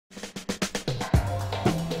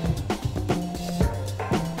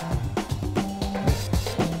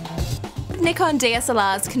Nikon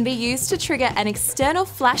DSLRs can be used to trigger an external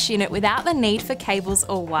flash unit without the need for cables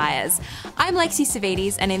or wires. I'm Lexy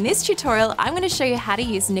Savvides, and in this tutorial I'm going to show you how to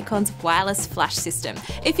use Nikon's wireless flash system.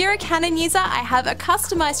 If you're a Canon user, I have a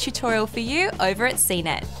customized tutorial for you over at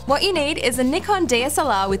CNET. What you need is a Nikon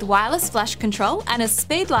DSLR with wireless flash control and a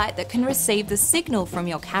speed light that can receive the signal from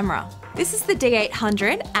your camera. This is the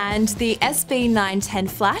D800 and the SB910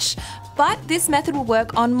 flash, but this method will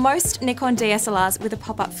work on most Nikon DSLRs with a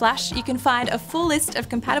pop-up flash. You can find a full list of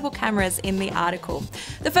compatible cameras in the article.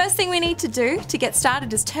 The first thing we need to do to get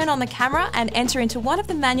started is turn on the camera and enter into one of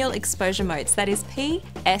the manual exposure modes, that is P,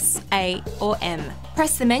 S, A or M.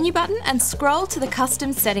 Press the menu button and scroll to the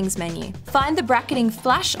custom settings menu. Find the bracketing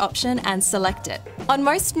flash option and select it. On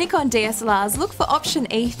most Nikon DSLRs, look for option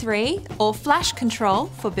E3 or flash control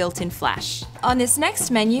for built-in flash. On this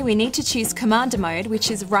next menu, we need to choose commander mode,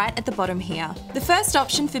 which is right at the bottom here. The first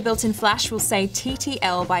option for built-in flash will say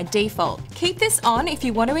TTL by default. Keep this on if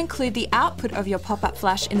you want to include the output of your pop-up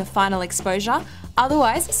flash in the final exposure.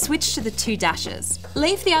 Otherwise, switch to the two dashes.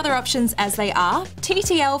 Leave the other options as they are,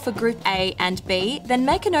 TTL for group A and B, then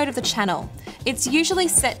make a note of the channel. It's usually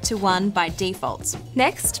set to 1 by default.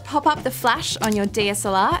 Next, pop up the flash on your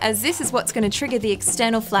DSLR, as this is what's going to trigger the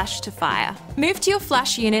external flash to fire. Move to your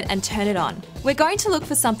flash unit and turn it on. We're going to look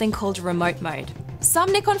for something called remote mode.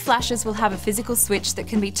 Some Nikon flashes will have a physical switch that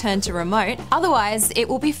can be turned to remote, otherwise it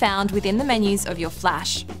will be found within the menus of your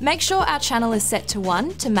flash. Make sure our channel is set to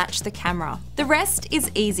 1 to match the camera. The rest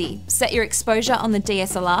is easy. Set your exposure on the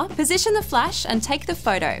DSLR, position the flash and take the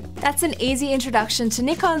photo. That's an easy introduction to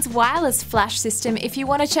Nikon's wireless flash system. If you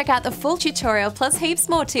want to check out the full tutorial plus heaps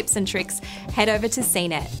more tips and tricks, head over to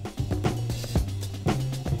CNET.